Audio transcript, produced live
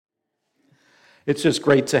It's just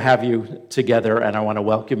great to have you together, and I want to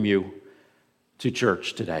welcome you to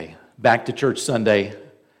church today. Back to Church Sunday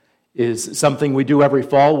is something we do every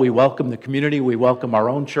fall. We welcome the community, we welcome our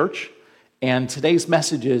own church, and today's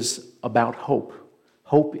message is about hope.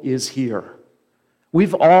 Hope is here.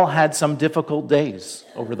 We've all had some difficult days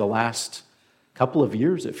over the last couple of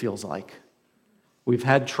years, it feels like. We've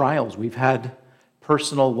had trials, we've had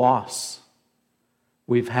personal loss,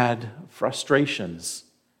 we've had frustrations,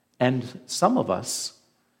 and some of us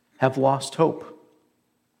have lost hope.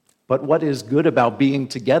 But what is good about being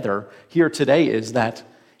together here today is that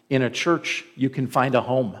in a church you can find a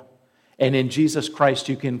home. And in Jesus Christ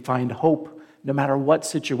you can find hope no matter what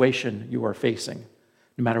situation you are facing,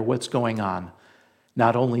 no matter what's going on.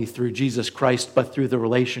 Not only through Jesus Christ, but through the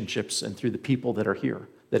relationships and through the people that are here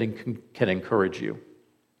that can encourage you.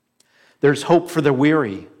 There's hope for the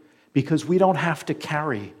weary because we don't have to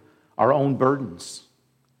carry our own burdens.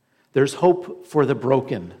 There's hope for the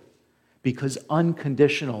broken because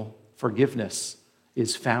unconditional forgiveness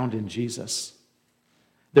is found in Jesus.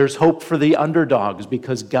 There's hope for the underdogs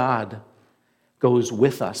because God goes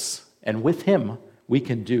with us, and with Him we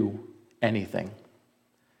can do anything.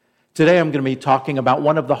 Today I'm going to be talking about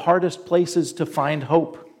one of the hardest places to find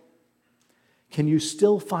hope. Can you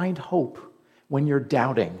still find hope when you're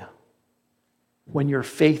doubting, when your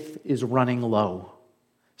faith is running low?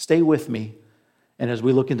 Stay with me. And as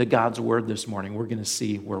we look into God's Word this morning, we're going to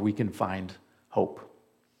see where we can find hope.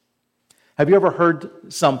 Have you ever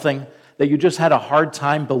heard something that you just had a hard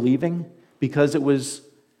time believing because it was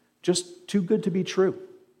just too good to be true?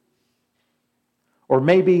 Or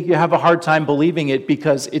maybe you have a hard time believing it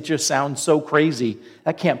because it just sounds so crazy.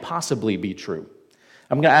 That can't possibly be true.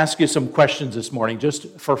 I'm going to ask you some questions this morning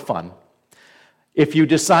just for fun. If you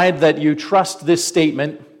decide that you trust this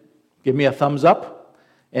statement, give me a thumbs up.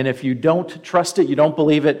 And if you don't trust it, you don't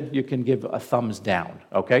believe it, you can give a thumbs down.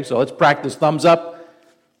 Okay, so let's practice thumbs up.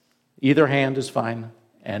 Either hand is fine,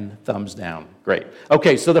 and thumbs down. Great.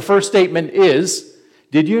 Okay, so the first statement is,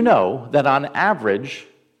 did you know that on average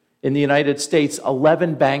in the United States,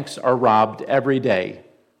 11 banks are robbed every day?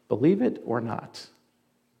 Believe it or not?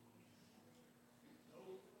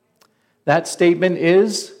 That statement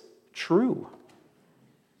is true.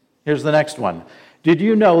 Here's the next one. Did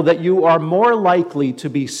you know that you are more likely to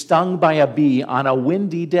be stung by a bee on a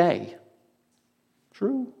windy day?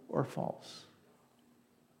 True or false?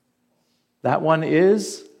 That one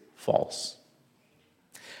is false.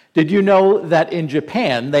 Did you know that in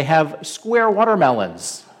Japan they have square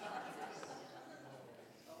watermelons?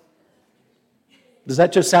 Does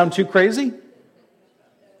that just sound too crazy?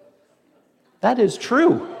 That is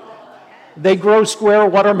true. They grow square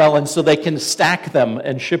watermelons so they can stack them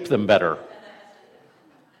and ship them better.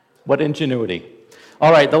 What ingenuity.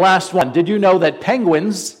 All right, the last one. Did you know that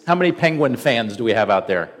penguins, how many penguin fans do we have out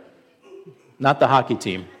there? Not the hockey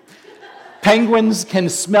team. Penguins can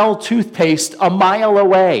smell toothpaste a mile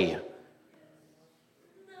away.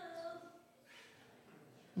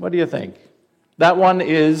 What do you think? That one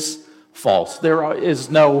is false. There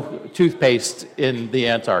is no toothpaste in the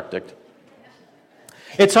Antarctic.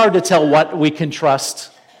 It's hard to tell what we can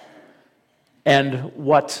trust and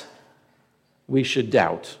what we should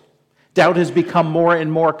doubt. Doubt has become more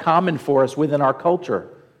and more common for us within our culture.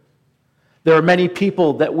 There are many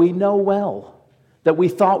people that we know well, that we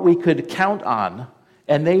thought we could count on,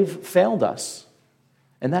 and they've failed us.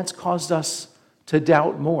 And that's caused us to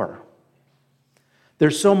doubt more.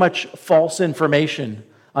 There's so much false information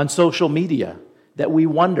on social media that we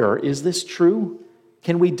wonder, is this true?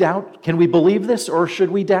 Can we believe this, or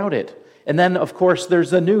should we doubt it? And then, of course,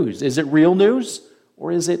 there's the news. Is it real news,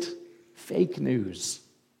 or is it fake news?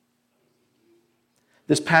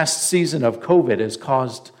 This past season of COVID has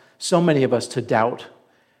caused so many of us to doubt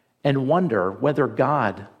and wonder whether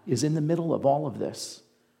God is in the middle of all of this.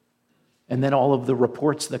 And then all of the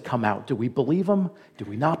reports that come out. Do we believe them? Do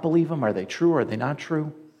we not believe them? Are they true? Are they not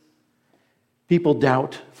true? People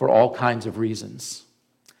doubt for all kinds of reasons.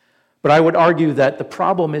 But I would argue that the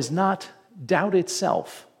problem is not doubt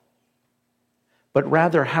itself, but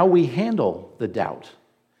rather how we handle the doubt.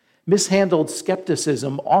 Mishandled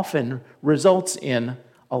skepticism often results in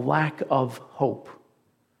a lack of hope.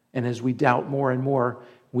 And as we doubt more and more,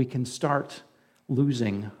 we can start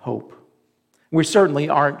losing hope. We certainly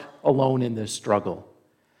aren't alone in this struggle.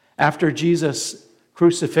 After Jesus'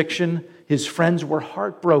 crucifixion, his friends were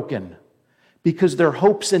heartbroken because their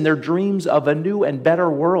hopes and their dreams of a new and better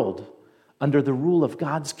world under the rule of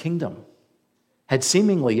God's kingdom had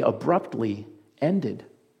seemingly abruptly ended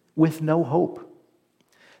with no hope.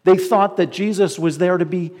 They thought that Jesus was there to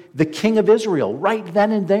be the king of Israel right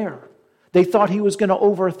then and there. They thought he was going to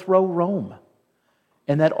overthrow Rome.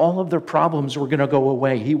 and that all of their problems were going to go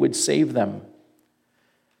away. He would save them.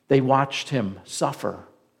 They watched him suffer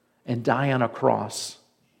and die on a cross.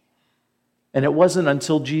 And it wasn't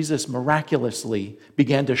until Jesus miraculously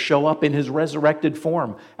began to show up in his resurrected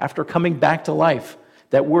form after coming back to life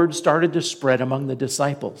that word started to spread among the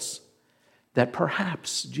disciples that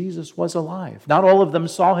perhaps Jesus was alive. Not all of them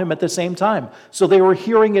saw him at the same time, so they were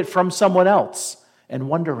hearing it from someone else and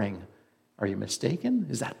wondering, are you mistaken?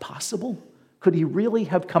 Is that possible? Could he really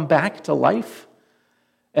have come back to life?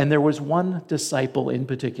 And there was one disciple in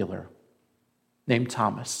particular named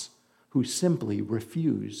Thomas who simply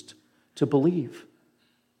refused to believe.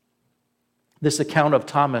 This account of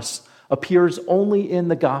Thomas appears only in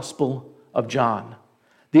the Gospel of John.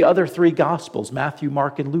 The other three Gospels, Matthew,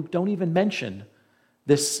 Mark, and Luke, don't even mention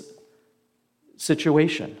this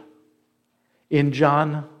situation. In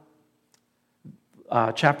John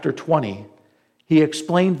chapter 20, he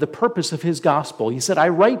explained the purpose of his gospel. He said, I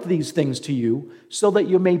write these things to you so that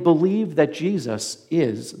you may believe that Jesus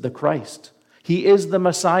is the Christ. He is the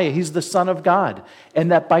Messiah. He's the Son of God.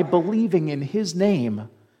 And that by believing in his name,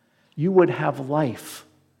 you would have life,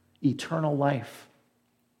 eternal life.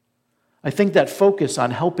 I think that focus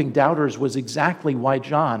on helping doubters was exactly why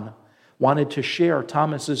John wanted to share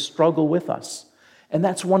Thomas's struggle with us. And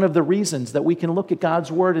that's one of the reasons that we can look at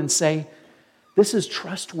God's word and say, this is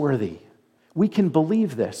trustworthy. We can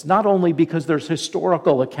believe this, not only because there's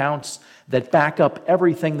historical accounts that back up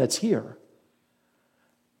everything that's here,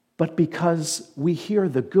 but because we hear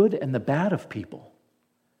the good and the bad of people.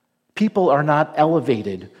 People are not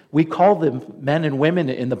elevated. We call them men and women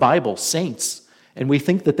in the Bible saints, and we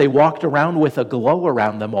think that they walked around with a glow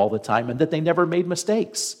around them all the time and that they never made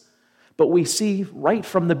mistakes. But we see right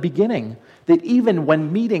from the beginning that even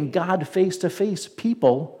when meeting God face to face,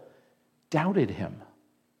 people doubted him.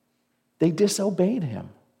 They disobeyed him.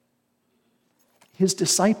 His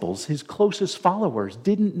disciples, his closest followers,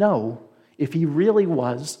 didn't know if he really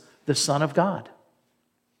was the Son of God.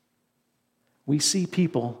 We see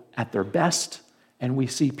people at their best and we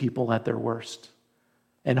see people at their worst.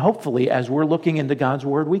 And hopefully, as we're looking into God's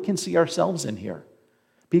word, we can see ourselves in here.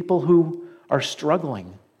 People who are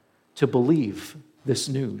struggling to believe this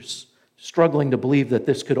news, struggling to believe that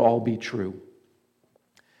this could all be true.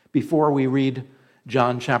 Before we read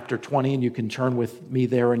John chapter 20, and you can turn with me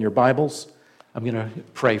there in your Bibles, I'm going to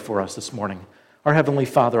pray for us this morning. Our Heavenly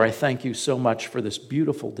Father, I thank you so much for this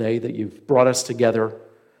beautiful day that you've brought us together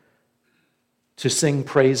to sing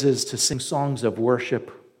praises, to sing songs of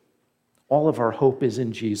worship. All of our hope is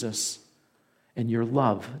in Jesus, and your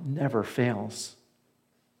love never fails.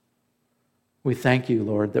 We thank you,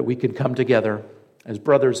 Lord, that we can come together as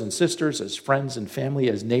brothers and sisters, as friends and family,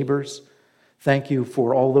 as neighbors. Thank you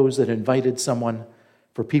for all those that invited someone,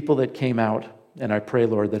 for people that came out. And I pray,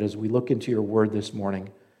 Lord, that as we look into your word this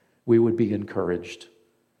morning, we would be encouraged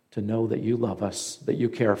to know that you love us, that you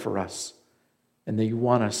care for us, and that you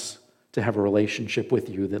want us to have a relationship with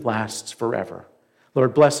you that lasts forever.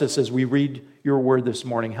 Lord, bless us as we read your word this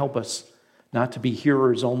morning. Help us not to be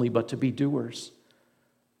hearers only, but to be doers,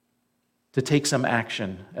 to take some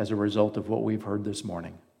action as a result of what we've heard this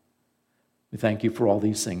morning. We thank you for all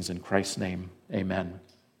these things. In Christ's name, amen.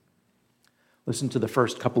 Listen to the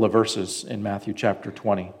first couple of verses in Matthew chapter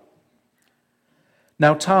 20.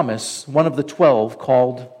 Now Thomas, one of the 12,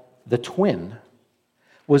 called the twin,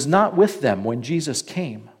 was not with them when Jesus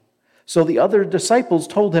came. So the other disciples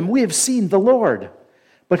told him, "We have seen the Lord."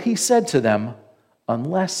 But he said to them,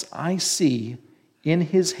 "Unless I see in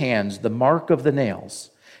his hands the mark of the nails,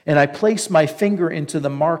 and I place my finger into the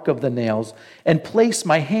mark of the nails, and place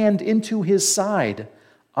my hand into his side,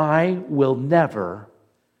 I will never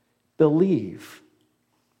believe."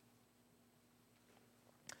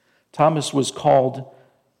 Thomas was called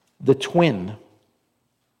the twin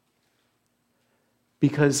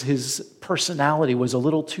because his personality was a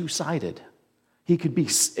little two-sided. He could be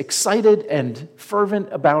excited and fervent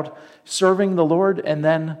about serving the Lord, and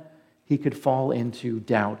then he could fall into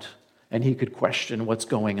doubt, and he could question what's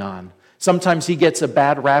going on. Sometimes he gets a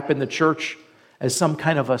bad rap in the church as some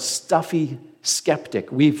kind of a stuffy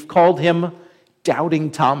skeptic. We've called him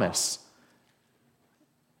Doubting Thomas.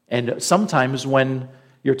 And sometimes when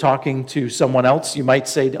you're talking to someone else, you might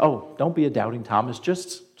say, "Oh, don't be a Doubting Thomas.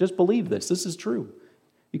 Just believe this. This is true.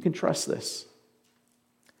 You can trust this."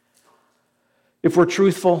 If we're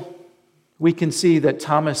truthful, we can see that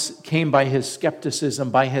Thomas came by his skepticism,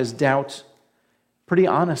 by his doubt, pretty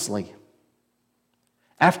honestly.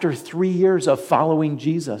 After 3 years of following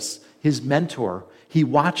Jesus, his mentor, he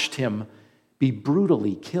watched him be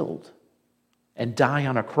brutally killed and die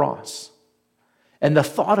on a cross. And the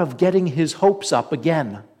thought of getting his hopes up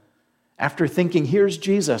again After thinking, here's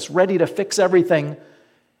Jesus, ready to fix everything,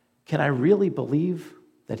 can I really believe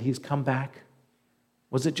that he's come back?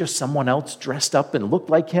 Was it just someone else dressed up and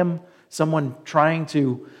looked like him? Someone trying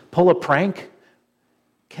to pull a prank?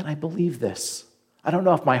 Can I believe this? I don't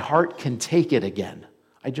know if my heart can take it again.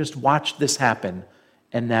 I just watched this happen,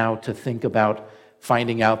 and now to think about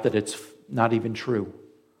finding out that it's not even true,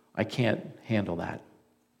 I can't handle that.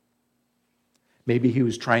 Maybe he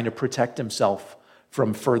was trying to protect himself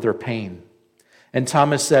from further pain. And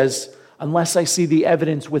Thomas says, unless I see the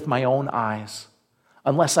evidence with my own eyes,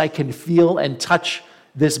 unless I can feel and touch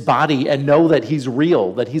this body and know that he's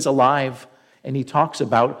real, that he's alive, and he talks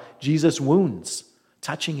about Jesus' wounds,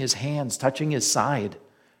 touching his hands, touching his side,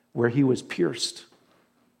 where he was pierced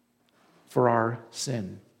for our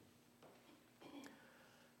sin.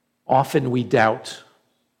 Often we doubt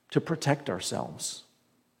to protect ourselves.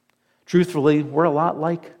 Truthfully, we're a lot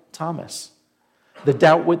like Thomas. The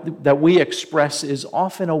doubt that we express is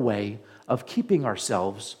often a way of keeping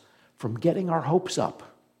ourselves from getting our hopes up.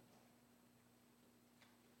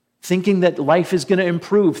 Thinking that life is going to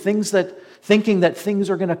improve, thinking that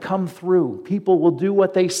things are going to come through. People will do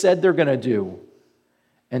what they said they're going to do.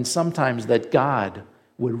 And sometimes that God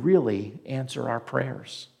would really answer our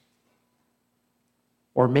prayers.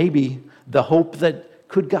 Or maybe the hope that,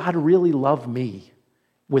 could God really love me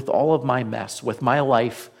with all of my mess, with my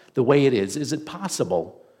life the way it is? Is it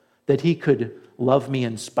possible that he could love me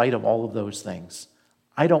in spite of all of those things?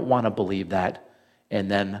 I don't want to believe that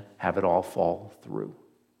and then have it all fall through.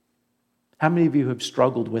 How many of you have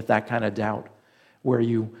struggled with that kind of doubt, where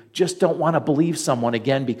you just don't want to believe someone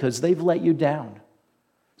again because they've let you down?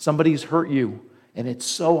 Somebody's hurt you, and it's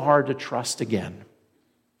so hard to trust again.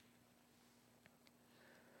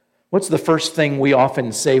 What's the first thing we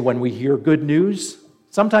often say when we hear good news?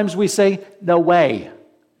 Sometimes we say, no way.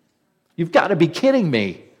 You've got to be kidding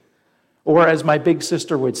me. Or as my big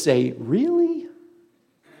sister would say, really?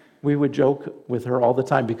 We would joke with her all the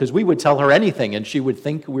time because we would tell her anything and she would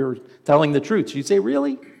think we were telling the truth. She'd say,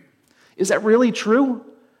 really? Is that really true?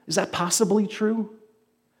 Is that possibly true?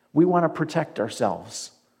 We want to protect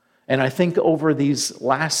ourselves. And I think over these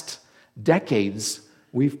last decades,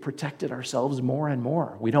 we've protected ourselves more and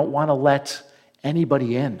more. We don't want to let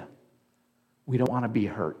anybody in. We don't want to be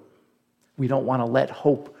hurt. We don't want to let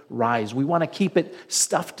hope rise. We want to keep it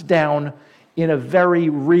stuffed down in a very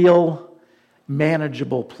real,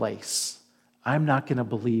 manageable place. I'm not going to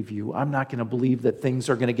believe you. I'm not going to believe that things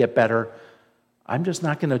are going to get better. I'm just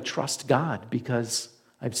not going to trust God because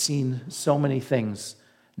I've seen so many things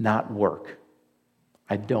not work.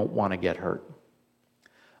 I don't want to get hurt.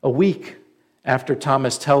 A week after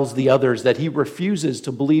Thomas tells the others that he refuses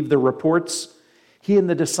to believe the reports, he and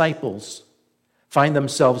the disciples find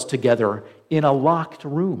themselves together in a locked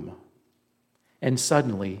room. And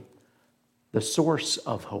suddenly, the source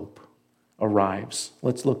of hope arrives.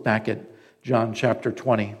 Let's look back at John chapter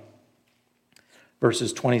 20,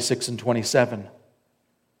 verses 26 and 27.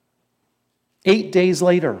 8 days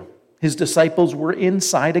later, his disciples were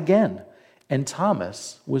inside again, and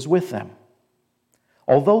Thomas was with them.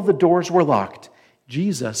 Although the doors were locked,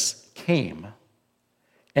 Jesus came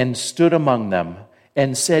and stood among them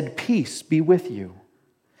and said, "Peace be with you."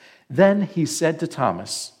 Then he said to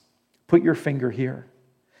Thomas, "Put your finger here.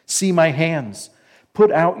 See my hands. Put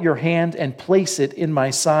out your hand and place it in my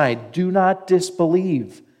side. Do not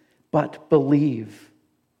disbelieve, but believe."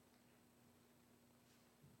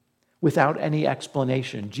 Without any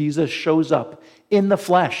explanation, Jesus shows up in the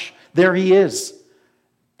flesh. There he is.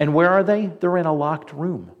 And where are they? They're in a locked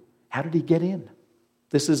room. How did he get in?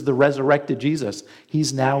 This is the resurrected Jesus.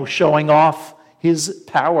 He's now showing off his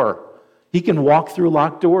power. He can walk through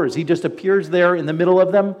locked doors. He just appears there in the middle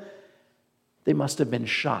of them. They must have been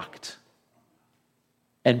shocked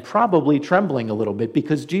and probably trembling a little bit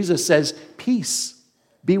because Jesus says, "Peace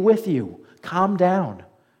be with you. Calm down.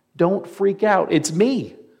 Don't freak out. It's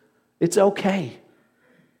me. It's okay."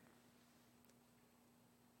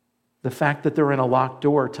 The fact that they're in a locked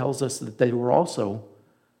door tells us that they were also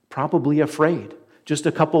probably afraid. Just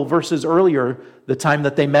a couple verses earlier, the time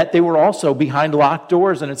that they met, they were also behind locked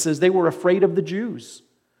doors, and it says they were afraid of the Jews.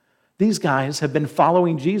 These guys have been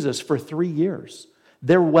following Jesus for 3 years.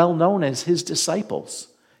 They're well known as his disciples.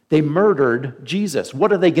 They murdered Jesus.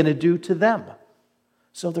 What are they going to do to them?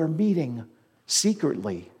 So they're meeting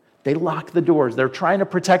secretly. They lock the doors. They're trying to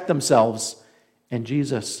protect themselves, and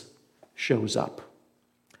Jesus shows up.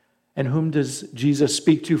 And whom does Jesus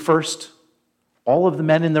speak to first? All of the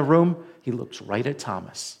men in the room. He looks right at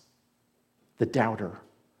Thomas, the doubter,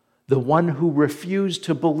 the one who refused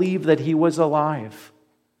to believe that he was alive.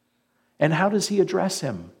 And how does he address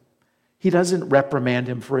him? He doesn't reprimand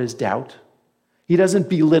him for his doubt. He doesn't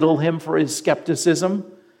belittle him for his skepticism.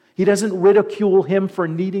 He doesn't ridicule him for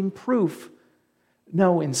needing proof.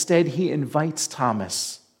 No, instead, he invites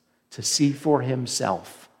Thomas to see for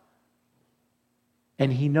himself.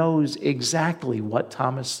 And he knows exactly what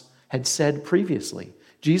Thomas had said previously.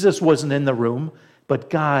 Jesus wasn't in the room,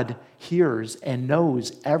 but God hears and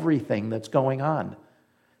knows everything that's going on.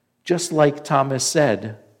 Just like Thomas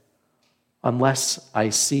said, unless I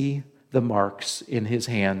see the marks in his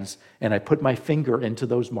hands, and I put my finger into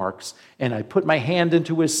those marks, and I put my hand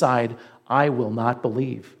into his side, I will not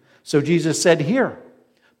believe. So Jesus said, here,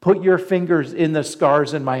 put your fingers in the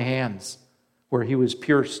scars in my hands, where he was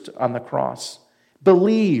pierced on the cross.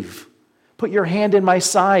 Believe. Put your hand in my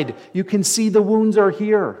side. You can see the wounds are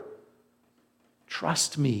here.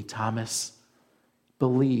 Trust me, Thomas.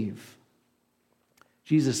 Believe.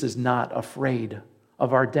 Jesus is not afraid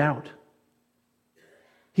of our doubt.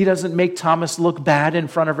 He doesn't make Thomas look bad in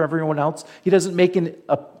front of everyone else. He doesn't make an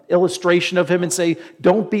illustration of him and say,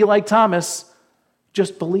 don't be like Thomas.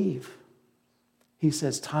 Just believe. He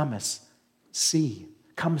says, Thomas, see.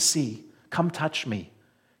 Come touch me.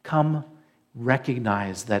 Come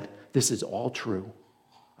recognize that this is all true.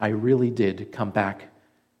 I really did come back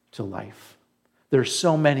to life. There's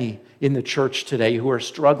so many in the church today who are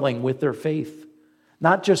struggling with their faith.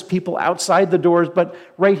 Not just people outside the doors, but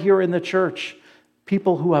right here in the church.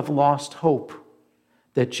 People who have lost hope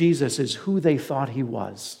that Jesus is who they thought he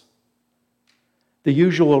was. The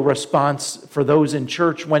usual response for those in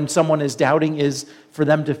church when someone is doubting is for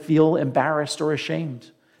them to feel embarrassed or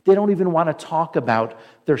ashamed. They don't even want to talk about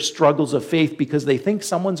their struggles of faith because they think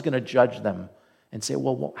someone's going to judge them and say,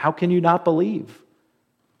 well, how can you not believe?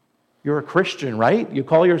 You're a Christian, right? You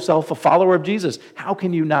call yourself a follower of Jesus. How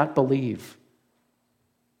can you not believe?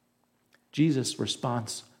 Jesus'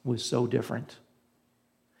 response was so different.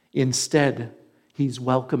 Instead, he's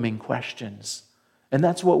welcoming questions. And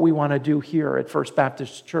that's what we want to do here at First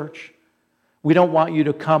Baptist Church. We don't want you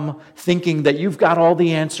to come thinking that you've got all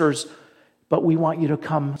the answers, but we want you to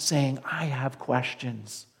come saying, I have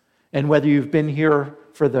questions. And whether you've been here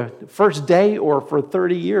for the first day or for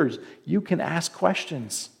 30 years, you can ask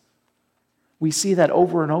questions. We see that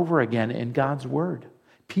over and over again in God's Word.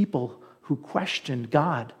 People who questioned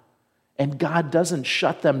God, and God doesn't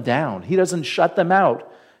shut them down. He doesn't shut them out.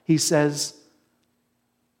 He says,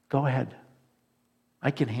 go ahead.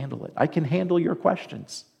 I can handle it. I can handle your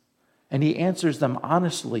questions. And he answers them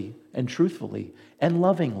honestly and truthfully and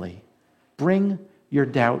lovingly. Bring your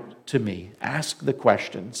doubt to me. Ask the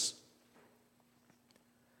questions.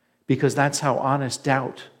 Because that's how honest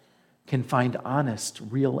doubt can find honest,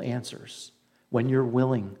 real answers, when you're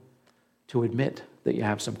willing to admit that you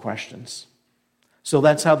have some questions. So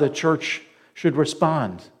that's how the church should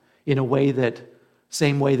respond, in a way that,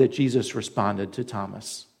 same way that Jesus responded to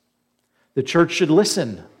Thomas. The church should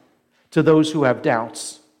listen to those who have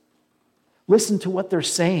doubts. Listen to what they're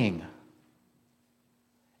saying.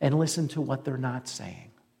 And listen to what they're not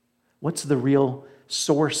saying. What's the real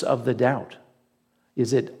source of the doubt?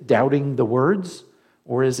 Is it doubting the words?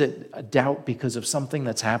 Or is it a doubt because of something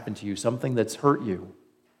that's happened to you, something that's hurt you?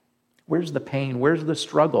 Where's the pain? Where's the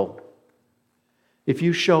struggle? If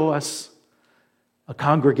you show us a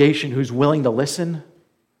congregation who's willing to listen,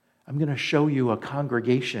 I'm going to show you a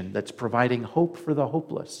congregation that's providing hope for the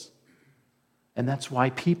hopeless. And that's why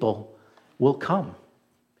people will come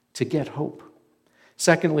to get hope.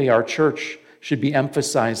 Secondly, our church should be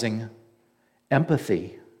emphasizing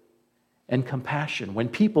empathy and compassion. When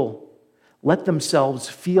people let themselves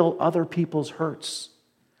feel other people's hurts,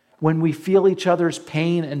 when we feel each other's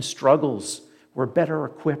pain and struggles, we're better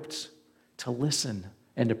equipped to listen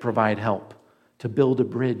and to provide help, to build a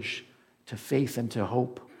bridge to faith and to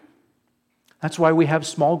hope. That's why we have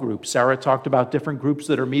small groups. Sarah talked about different groups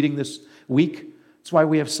that are meeting this week. That's why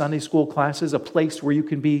we have Sunday school classes, a place where you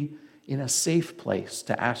can be in a safe place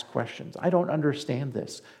to ask questions. I don't understand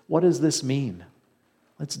this. What does this mean?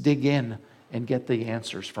 Let's dig in and get the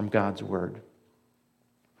answers from God's Word.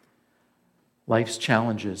 Life's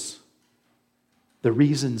challenges, the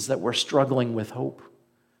reasons that we're struggling with hope,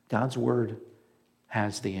 God's Word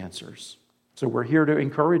has the answers. So we're here to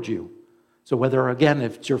encourage you. So whether, again,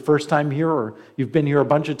 if it's your first time here or you've been here a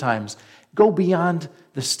bunch of times, go beyond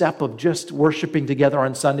the step of just worshiping together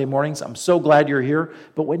on Sunday mornings. I'm so glad you're here.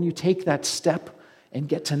 But when you take that step and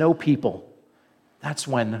get to know people, that's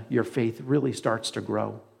when your faith really starts to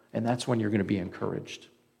grow. And that's when you're going to be encouraged.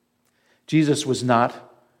 Jesus was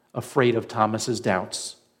not afraid of Thomas's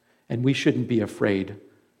doubts. And we shouldn't be afraid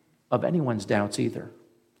of anyone's doubts either.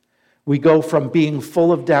 We go from being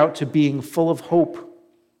full of doubt to being full of hope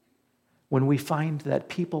when we find that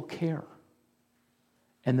people care.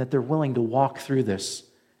 and that they're willing to walk through this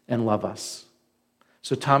and love us.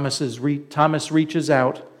 So Thomas reaches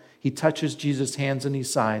out. He touches Jesus' hands and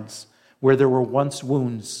his sides where there were once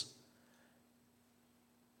wounds,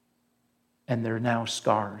 and they're now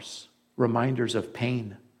scars, reminders of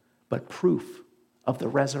pain, but proof of the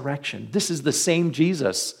resurrection. This is the same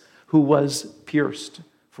Jesus who was pierced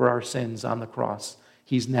for our sins on the cross.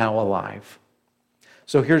 He's now alive.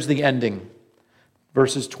 So here's the ending,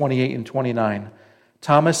 verses 28 and 29.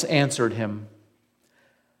 Thomas answered him,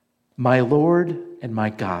 "My Lord and my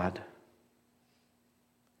God."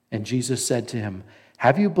 And Jesus said to him,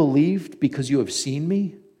 "Have you believed because you have seen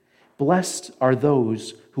me? Blessed are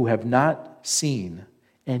those who have not seen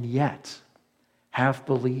and yet have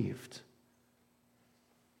believed."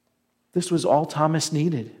 This was all Thomas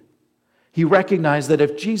needed. He recognized that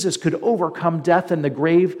if Jesus could overcome death and the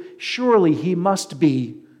grave, surely he must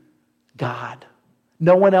be God.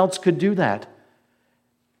 No one else could do that.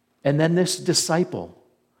 And then this disciple,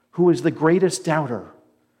 who is the greatest doubter,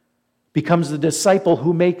 becomes the disciple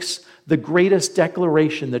who makes the greatest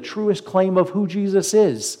declaration, the truest claim of who Jesus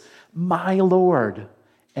is, my Lord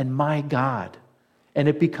and my God. And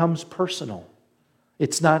it becomes personal.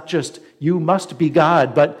 It's not just, you must be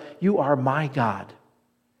God, but you are my God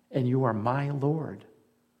and you are my Lord.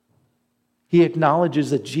 He acknowledges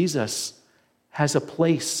that Jesus has a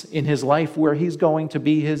place in his life where he's going to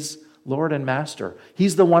be his Lord and Master.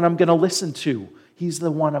 He's the one I'm going to listen to. He's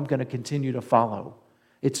the one I'm going to continue to follow.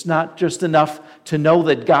 It's not just enough to know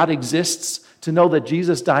that God exists, to know that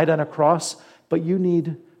Jesus died on a cross, but you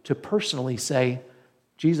need to personally say,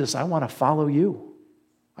 Jesus, I want to follow you.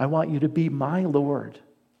 I want you to be my Lord.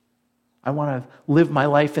 I want to live my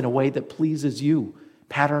life in a way that pleases you,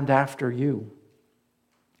 patterned after you.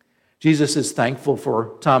 Jesus is thankful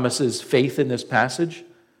for Thomas's faith in this passage.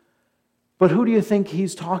 But who do you think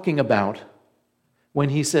he's talking about when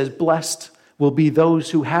he says, blessed will be those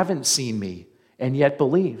who haven't seen me and yet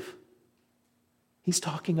believe? He's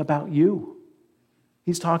talking about you.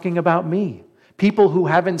 He's talking about me. People who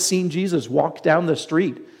haven't seen Jesus walk down the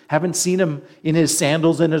street, haven't seen him in his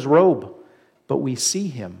sandals and his robe, but we see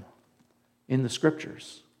him in the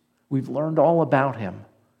scriptures. We've learned all about him,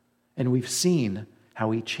 and we've seen how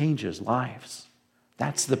he changes lives.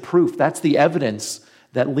 That's the proof. That's the evidence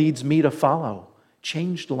that leads me to follow.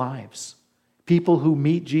 Changed lives. People who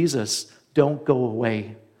meet Jesus don't go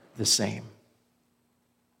away the same.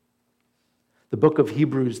 The book of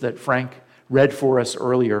Hebrews that Frank read for us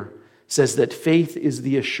earlier says that faith is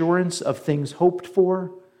the assurance of things hoped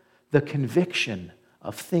for, the conviction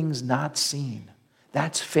of things not seen.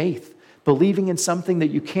 That's faith. Believing in something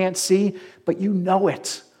that you can't see, but you know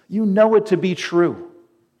it. You know it to be true.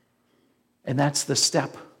 And that's the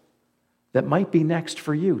step that might be next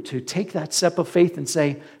for you, to take that step of faith and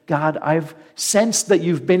say, God, I've sensed that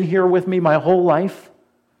you've been here with me my whole life,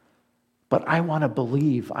 but I want to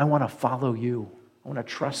believe. I want to follow you. I want to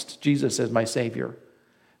trust Jesus as my Savior.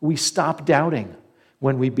 We stop doubting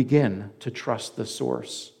when we begin to trust the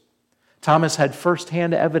source. Thomas had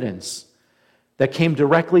firsthand evidence that came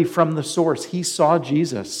directly from the source. He saw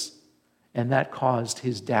Jesus, and that caused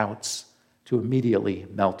his doubts to immediately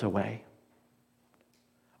melt away.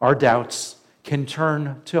 Our doubts can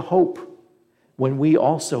turn to hope when we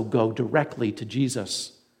also go directly to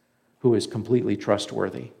Jesus, who is completely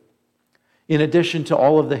trustworthy. In addition to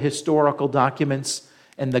all of the historical documents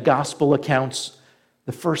and the gospel accounts,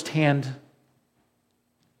 the firsthand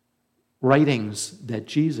writings that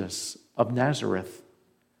Jesus of Nazareth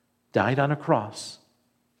died on a cross,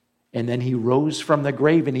 and then he rose from the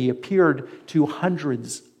grave and he appeared to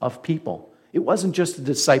hundreds of people. It wasn't just the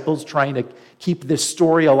disciples trying to keep this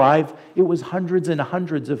story alive. It was hundreds and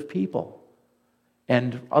hundreds of people.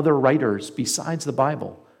 And other writers besides the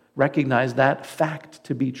Bible recognize that fact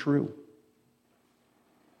to be true.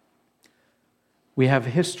 We have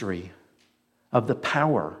history of the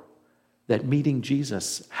power that meeting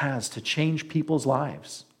Jesus has to change people's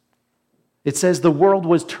lives. It says the world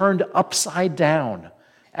was turned upside down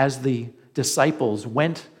as the disciples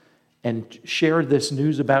went and shared this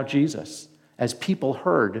news about Jesus. As people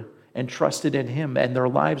heard and trusted in him and their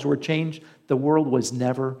lives were changed, the world was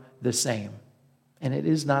never the same. And it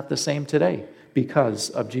is not the same today because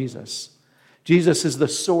of Jesus. Jesus is the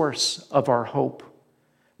source of our hope.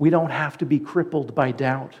 We don't have to be crippled by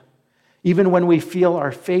doubt. Even when we feel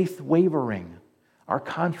our faith wavering, our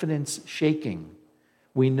confidence shaking,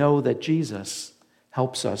 we know that Jesus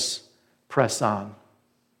helps us press on.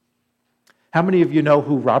 How many of you know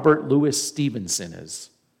who Robert Louis Stevenson is?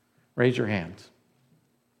 Raise your hand.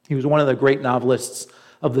 He was one of the great novelists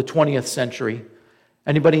of the 20th century.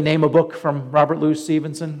 Anybody name a book from Robert Louis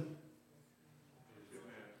Stevenson?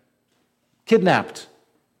 Kidnapped.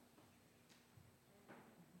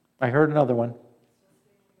 I heard another one.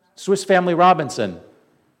 Swiss Family Robinson.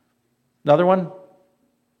 Another one?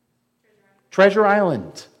 Treasure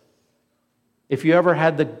Island. If you ever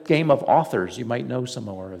had the game of authors, you might know some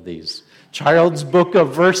more of these. Child's Book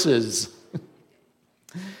of Verses.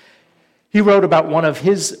 He wrote about one of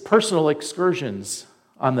his personal excursions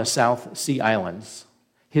on the South Sea Islands.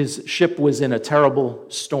 His ship was in a terrible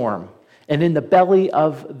storm, and in the belly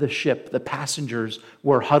of the ship, the passengers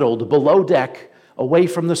were huddled below deck, away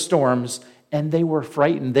from the storms, and they were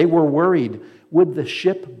frightened. They were worried. Would the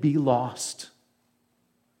ship be lost?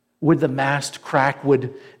 Would the mast crack?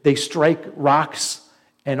 Would they strike rocks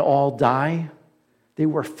and all die? They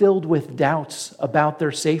were filled with doubts about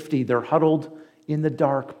their safety. They're huddled in the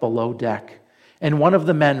dark below deck. And one of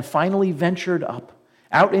the men finally ventured up,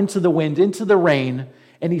 out into the wind, into the rain,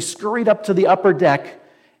 and he scurried up to the upper deck,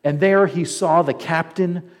 and there he saw the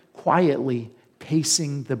captain quietly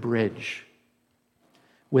pacing the bridge.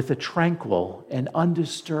 With a tranquil and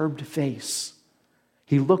undisturbed face,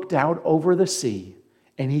 he looked out over the sea,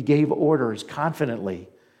 and he gave orders confidently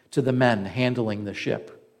to the men handling the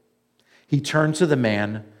ship. He turned to the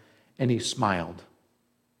man, and he smiled.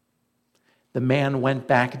 The man went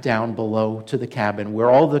back down below to the cabin where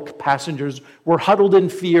all the passengers were huddled in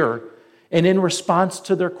fear, and in response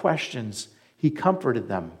to their questions, he comforted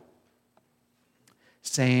them,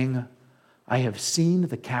 saying, "I have seen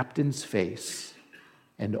the captain's face,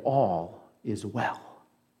 and all is well."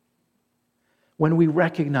 When we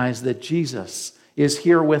recognize that Jesus is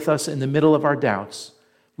here with us in the middle of our doubts,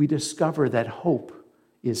 we discover that hope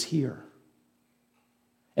is here.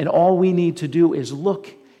 And all we need to do is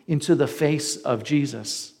look into the face of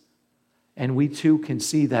Jesus, and we too can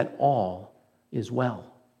see that all is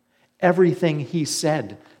well. Everything he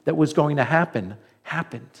said that was going to happen,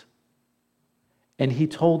 happened. And he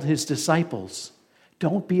told his disciples,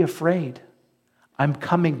 "Don't be afraid. I'm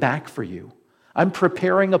coming back for you. I'm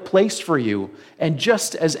preparing a place for you. And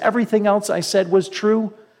just as everything else I said was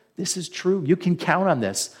true, this is true. You can count on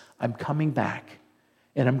this. I'm coming back,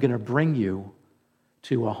 and I'm going to bring you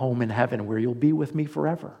to a home in heaven where you'll be with me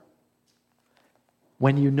forever."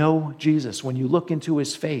 When you know Jesus, when you look into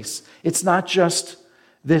his face, it's not just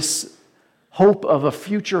this hope of a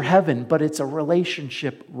future heaven, but it's a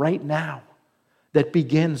relationship right now that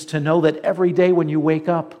begins to know that every day when you wake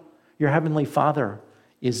up, your heavenly Father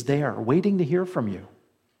is there waiting to hear from you,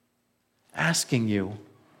 asking you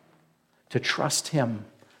to trust him,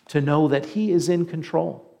 to know that he is in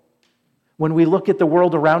control. When we look at the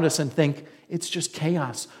world around us and think, it's just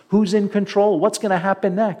chaos, who's in control? What's going to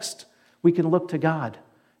happen next? We can look to God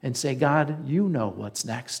and say, "God, you know what's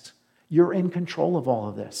next. You're in control of all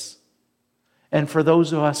of this." And for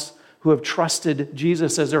those of us who have trusted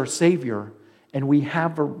Jesus as our Savior and we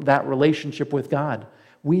have that relationship with God,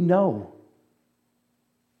 we know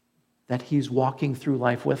that he's walking through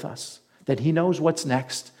life with us, that he knows what's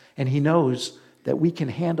next, and he knows that we can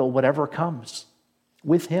handle whatever comes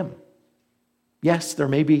with him. Yes, there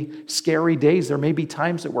may be scary days, there may be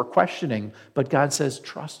times that we're questioning, but God says,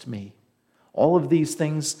 "Trust me." All of these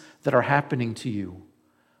things that are happening to you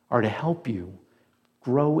are to help you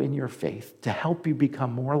grow in your faith, to help you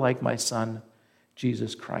become more like my Son,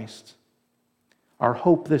 Jesus Christ. Our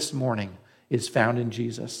hope this morning is found in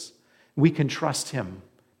Jesus. We can trust him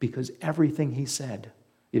because everything he said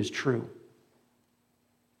is true.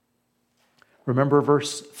 Remember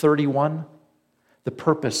verse 31? The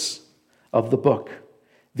purpose of the book.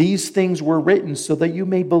 "These things were written so that you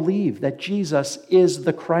may believe that Jesus is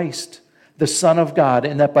the Christ, the Son of God,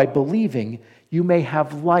 and that by believing you may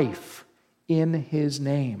have life in his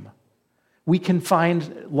name." We can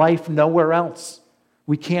find life nowhere else.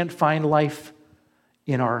 We can't find life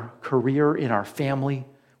in our career, in our family.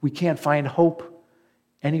 We can't find hope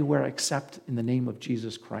anywhere except in the name of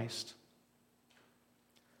Jesus Christ.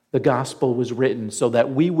 The gospel was written so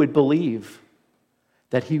that we would believe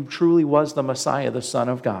that he truly was the Messiah, the Son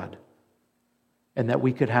of God, and that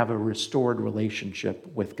we could have a restored relationship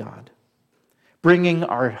with God. Bringing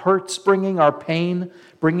our hurts, bringing our pain,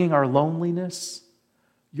 bringing our loneliness,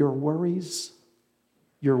 your worries,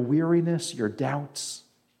 your weariness, your doubts.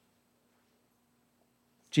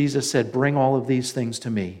 Jesus said, "Bring all of these things to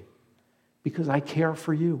me because I care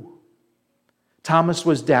for you." Thomas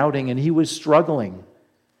was doubting and he was struggling.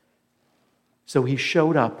 So he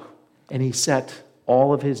showed up and he set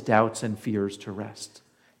all of his doubts and fears to rest.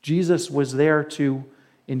 Jesus was there to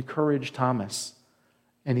encourage Thomas,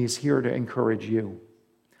 and he's here to encourage you.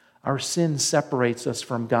 Our sin separates us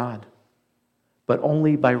from God, but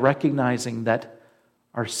only by recognizing that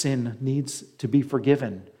our sin needs to be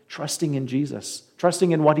forgiven, trusting in Jesus,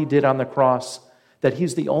 trusting in what he did on the cross, that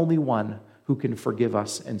he's the only one who can forgive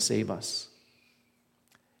us and save us.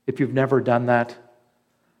 If you've never done that,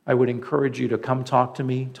 I would encourage you to come talk to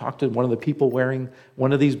me, talk to one of the people wearing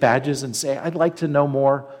one of these badges and say, I'd like to know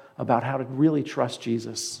more about how to really trust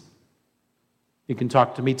Jesus. You can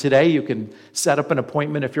talk to me today. You can set up an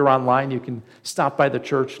appointment. If you're online, you can stop by the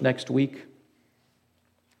church next week.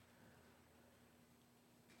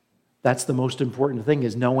 That's the most important thing,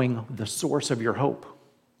 is knowing the source of your hope.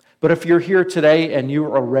 But if you're here today and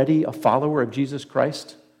you're already a follower of Jesus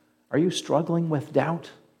Christ, are you struggling with doubt?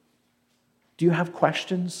 Do you have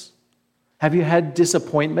questions? Have you had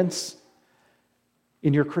disappointments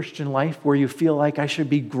in your Christian life where you feel like I should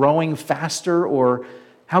be growing faster? Or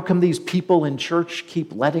how come these people in church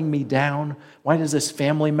keep letting me down? Why does this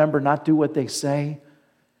family member not do what they say?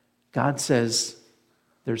 God says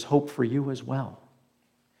there's hope for you as well.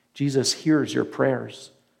 Jesus hears your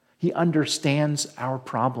prayers. He understands our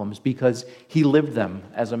problems because he lived them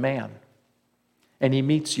as a man. And he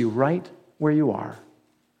meets you right where you are.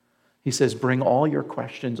 He says, bring all your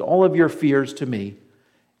questions, all of your fears to me,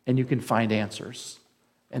 and you can find answers.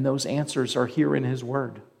 And those answers are here in his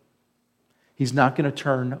word. He's not going to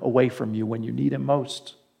turn away from you when you need him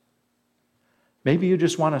most. Maybe you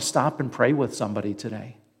just want to stop and pray with somebody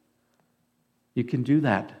today. You can do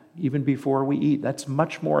that even before we eat. That's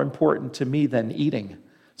much more important to me than eating.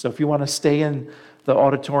 So if you want to stay in the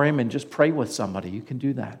auditorium and just pray with somebody, you can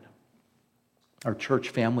do that. Our church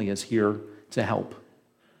family is here to help.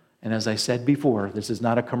 And as I said before, this is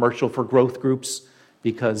not a commercial for growth groups,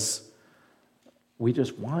 because we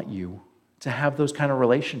just want you to have those kind of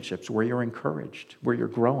relationships where you're encouraged, where you're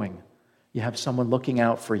growing. You have someone looking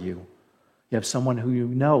out for you. You have someone who you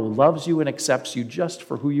know loves you and accepts you just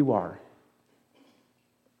for who you are.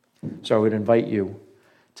 So I would invite you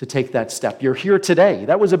to take that step. You're here today.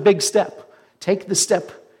 That was a big step. Take the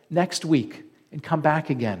step next week and come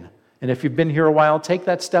back again. And if you've been here a while, take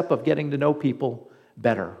that step of getting to know people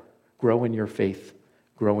better. Grow in your faith,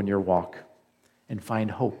 grow in your walk, and find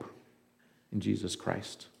hope in Jesus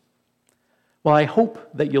Christ. Well, I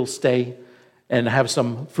hope that you'll stay and have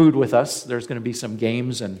some food with us. There's going to be some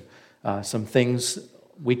games and some things.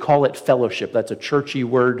 We call it fellowship. That's a churchy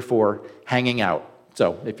word for hanging out.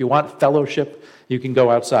 So if you want fellowship, you can go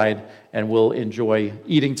outside and we'll enjoy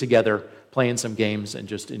eating together, playing some games, and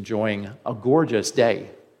just enjoying a gorgeous day.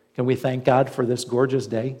 Can we thank God for this gorgeous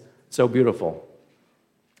day? So beautiful.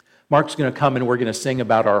 Mark's going to come and we're going to sing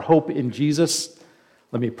about our hope in Jesus.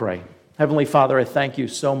 Let me pray. Heavenly Father, I thank you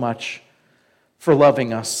so much for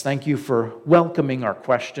loving us. Thank you for welcoming our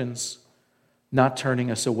questions, not turning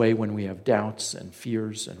us away when we have doubts and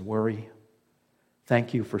fears and worry.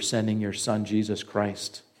 Thank you for sending your Son, Jesus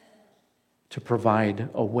Christ, to provide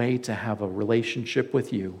a way to have a relationship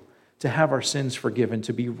with you, to have our sins forgiven,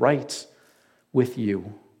 to be right with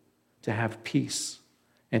you, to have peace,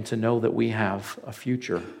 and to know that we have a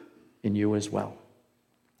future in you as well.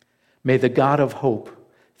 May the God of hope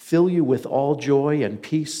fill you with all joy and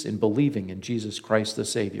peace in believing in Jesus Christ the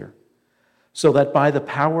Savior, so that by the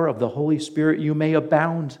power of the Holy Spirit you may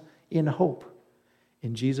abound in hope.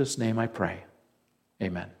 In Jesus' name I pray.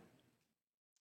 Amen.